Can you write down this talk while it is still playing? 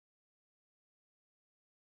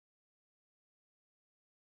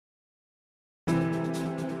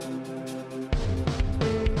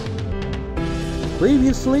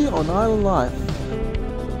Previously on Island Life.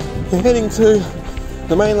 We're heading to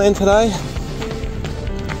the mainland today.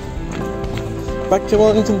 Back to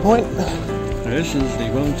Wellington Point. This is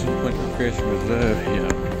the Wellington Point Recreation Reserve here.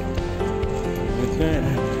 Look at that.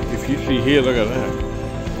 If you see here, look at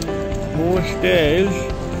that. More stairs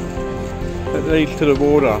that leads to the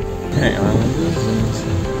border. Okay, Islanders,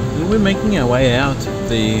 and we're making our way out of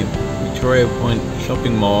the Victoria Point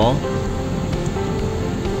shopping mall.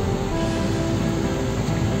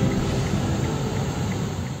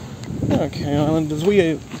 Okay, Islanders,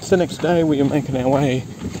 it's the next day. We are making our way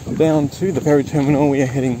down to the ferry terminal. We are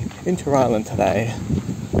heading into Ireland today.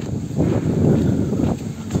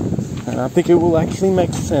 And I think it will actually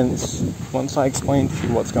make sense once I explain to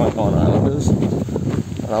you what's going on, Islanders.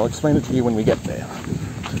 But I'll explain it to you when we get there.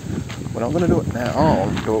 But I'm going to do it now.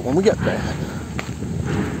 I'll do it when we get there.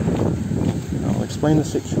 I'll explain the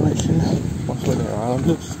situation once we're there,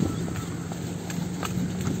 Islanders.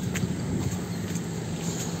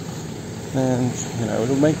 And, you know,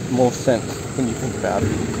 it'll make more sense when you think about it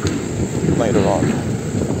later on.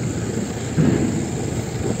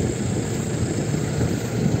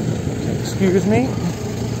 Okay, excuse me.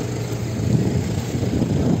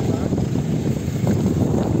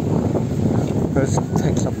 First, it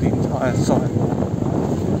takes up the entire sidewalk.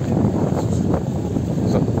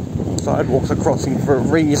 So, sidewalks are crossing for a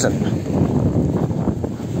reason.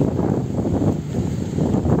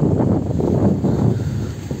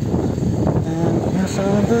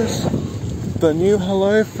 The new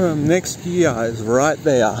hello from next year is right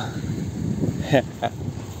there. That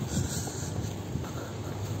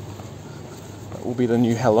will be the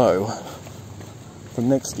new hello from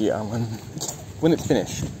next year when it's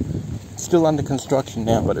finished. It's still under construction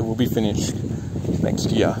now, but it will be finished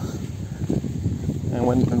next year.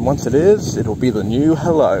 And once it is, it'll be the new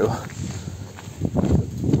hello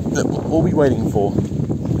that we'll all be waiting for.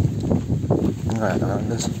 Alright,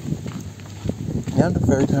 Islanders. Now to the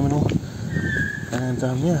ferry terminal. And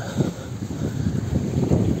yeah.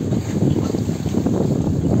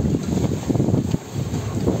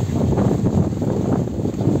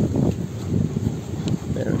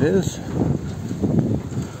 There it is.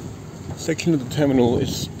 Section of the terminal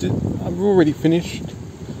is I've already finished.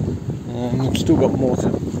 I've still got more to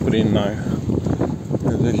put in though.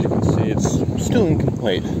 Because as you can see, it's still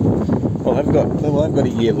incomplete. Well, I've got a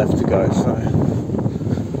year left to go, so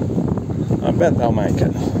I bet they'll make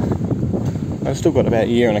it. I've still got about a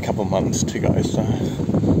year and a couple of months to go, so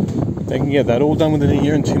if they can get that all done within a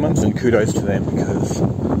year and 2 months, then kudos to them, because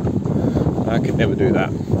I could never do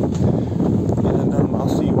that. And I'll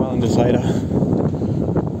see you Islanders later.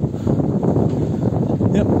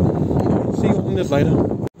 Yep, okay, see you Islanders later.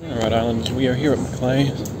 Alright, Islanders, we are here at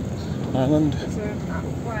MACLEAY Island.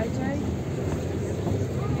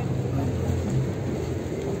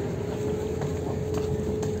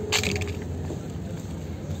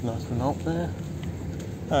 Nice one up there.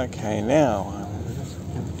 Okay, now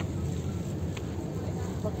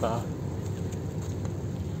what the?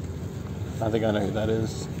 I think I know who that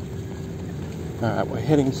is. Alright, we're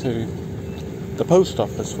heading to the post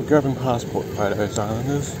office. We're grabbing passport photos,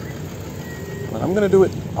 Islanders. And I'm going to do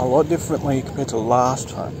it a lot differently compared to last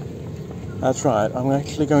time. That's right, I'm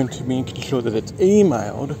actually going to be making sure that it's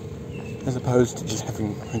emailed as opposed to just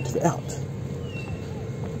having printed out.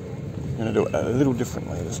 I'm going to do it a little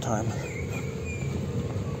differently this time.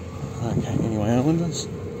 Okay, anyway, Islanders.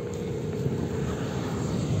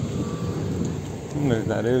 I don't know who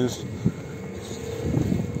that is.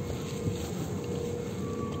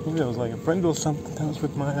 Maybe that was like a friend or something. That was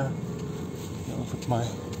with my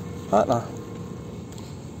partner.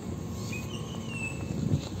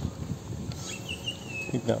 I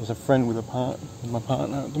think that was a friend with my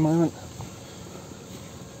partner at the moment.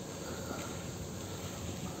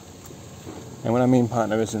 And when I mean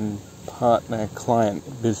partner, is in partner, client,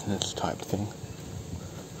 business type thing.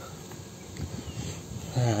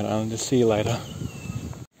 Alright, I'll just see you later.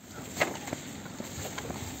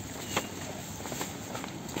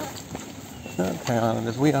 Okay,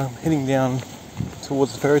 Islanders, we are heading down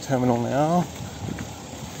towards the ferry terminal now.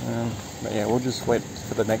 But yeah, we'll just wait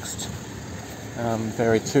for the next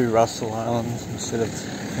ferry to Russell Island instead of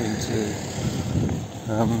heading to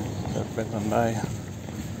Redland Bay.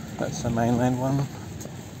 That's the mainland one.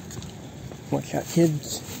 Watch out,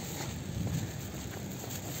 kids.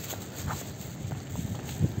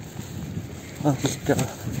 I'll just go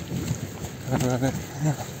over it.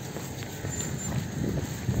 Yeah.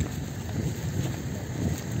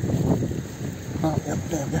 Oh, yep,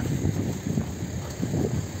 there we go.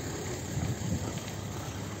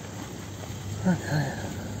 Okay.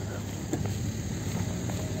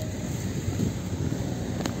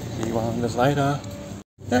 Islanders later.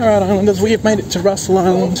 Alright, Islanders, we have made it to Russell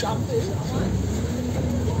Island.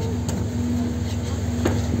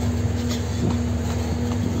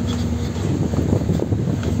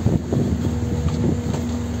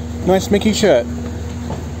 Nice Mickey shirt.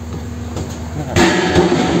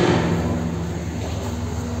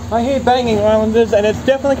 I hear banging, Islanders, and it's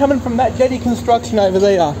definitely coming from that jetty construction over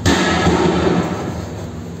there.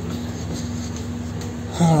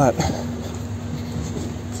 Alright.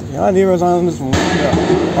 So the idea is Islanders will go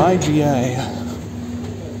IGA.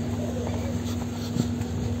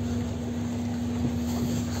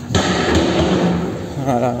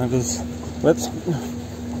 Alright, Islanders. Let's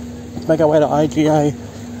make our way to IGA.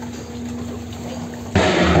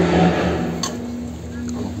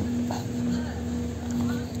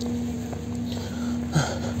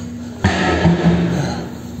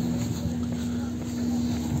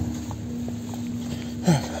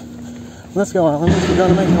 Let's go, Islanders. We're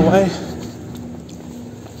going to make our way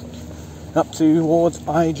up towards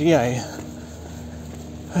IGA.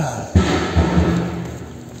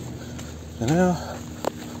 So now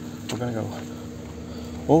we're going to go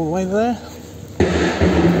all the way there.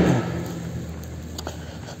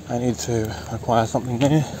 I need to acquire something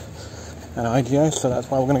there at IGA, so that's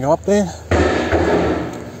why we're going to go up there.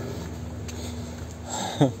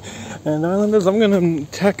 And Islanders, I'm going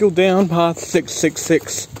to tackle down path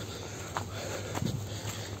 666.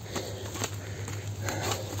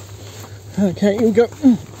 Okay, you go.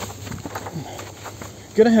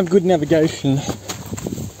 Gotta have good navigation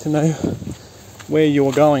to know where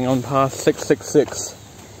you're going on path 666.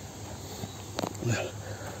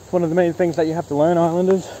 It's one of the main things that you have to learn,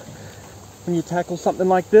 Islanders, when you tackle something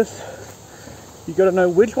like this. You gotta know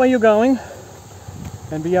which way you're going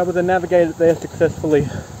and be able to navigate it there successfully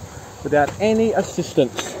without any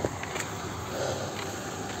assistance.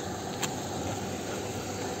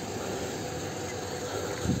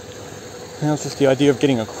 Now it's just the idea of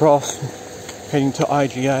getting across, heading to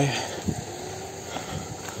IGA.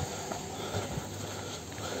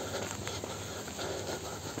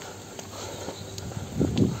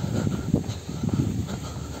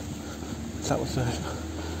 That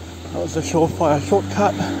was a surefire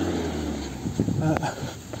shortcut.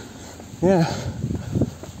 Yeah,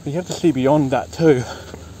 but you have to see beyond that too.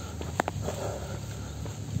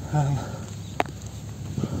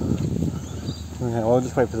 Yeah, well, I'll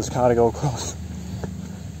just wait for this car to go across,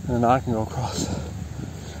 and then I can go across.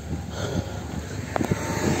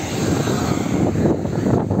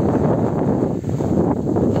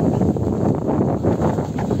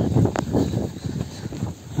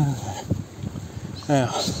 Now,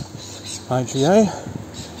 IGA,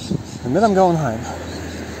 and then I'm going home.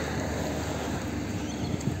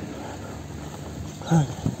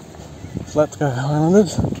 So let's go,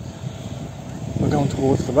 Islanders. We're going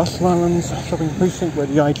towards the Russell Islands shopping precinct where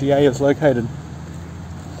the IGA is located.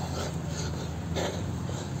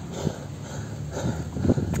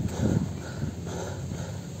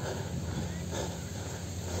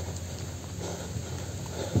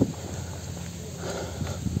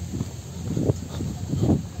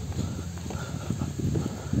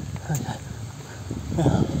 Okay.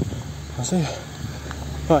 Now, I'll see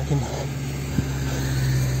if I can.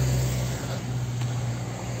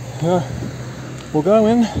 We'll go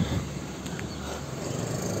in, and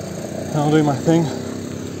I'll do my thing,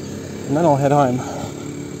 and then I'll head home.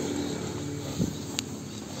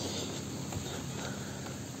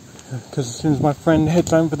 Because as soon as my friend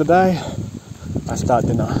heads home for the day, I start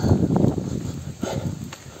dinner.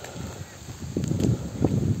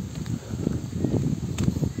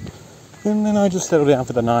 And then I just settle down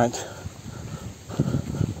for the night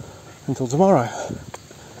until tomorrow.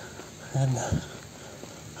 And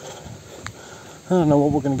I don't know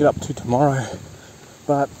what we're going to get up to tomorrow,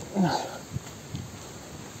 but I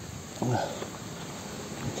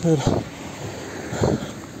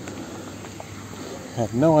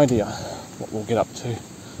have no idea what we'll get up to.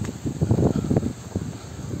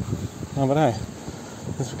 Oh, but hey,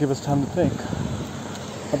 this will give us time to think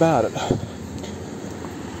about it.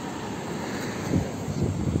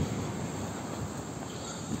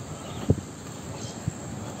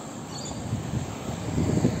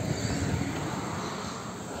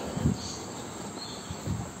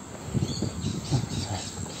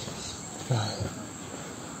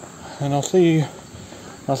 And I'll see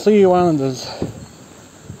you Islanders.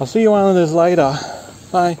 I'll see you Islanders later.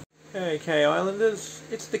 Bye. Okay, Islanders,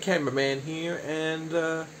 it's the cameraman here, and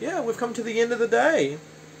yeah, we've come to the end of the day.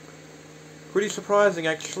 Pretty surprising,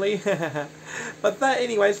 actually. But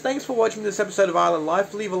anyways, thanks for watching this episode of Island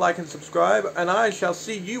Life. Leave a like and subscribe, and I shall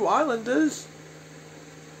see you Islanders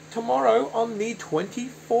tomorrow on the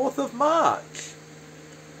 24th of March.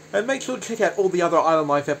 And make sure to check out all the other Island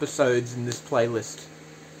Life episodes in this playlist.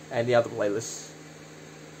 And the other playlists.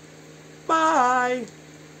 Bye!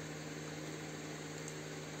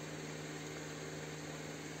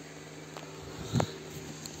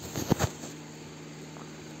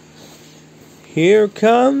 Here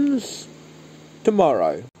comes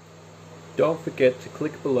tomorrow. Don't forget to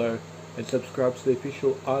click below and subscribe to the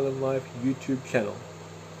official Island Life YouTube channel.